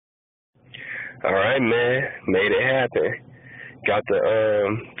All right, man. Made it happen. Got the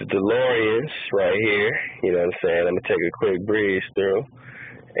DeLoreans right here. You know what I'm saying? Let me take a quick breeze through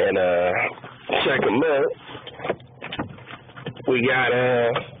and check them out. We got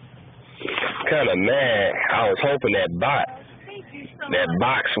kind of mad. I was hoping that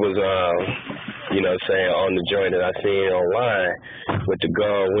box was you know what I'm saying, on the joint that I seen online with the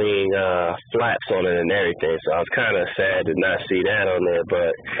gull wing flaps on it and everything. So I was kind of sad to not see that on there,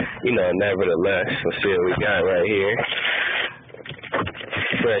 but you know, nevertheless, let's see what we got right here.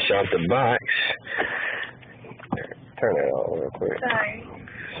 Fresh off the box. Turn it on real quick. Sorry.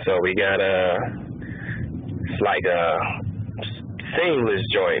 So we got it's like a seamless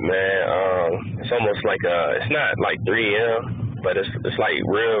joint, man. It's almost like it's not like 3M. But it's like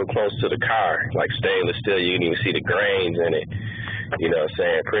real close to the car, like stainless steel. You can even see the grains in it. You know what I'm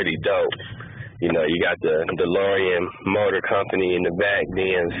saying? Pretty dope. You know, you got the DeLorean Motor Company in the back,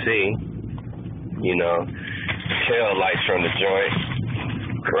 DMC. You know, tail lights from the joint.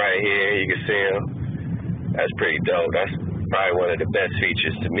 Right here, you can see them. That's pretty dope. That's probably one of the best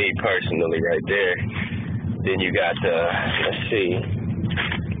features to me personally right there. Then you got the, let's see.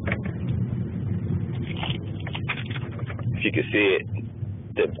 If you can see it,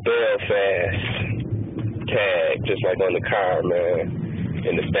 the Belfast tag, just like on the car, man,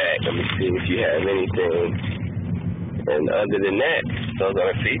 in the back. Let me see if you have anything. And other than that, those are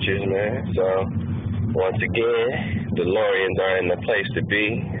the features, man. So, once again, DeLoreans are in the place to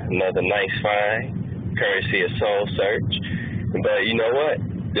be. Another nice find, courtesy of Soul Search. But you know what?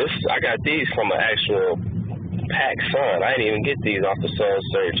 I got these from an actual PacSun. I didn't even get these off the Soul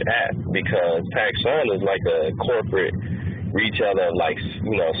Search app because PacSun is like a corporate retailer of, like,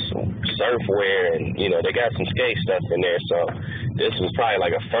 you know, surfwear, and you know they got some skate stuff in there. So this was probably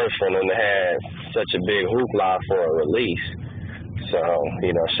like a first for them to have such a big hoopla for a release. So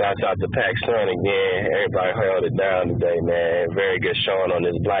you know, shouts out to PacSun again. Everybody held it down today, man. Very good showing on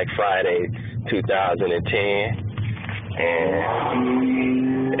this Black Friday 2010.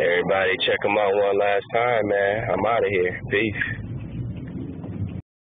 And everybody check them out one last time, man. I'm out of here. Peace.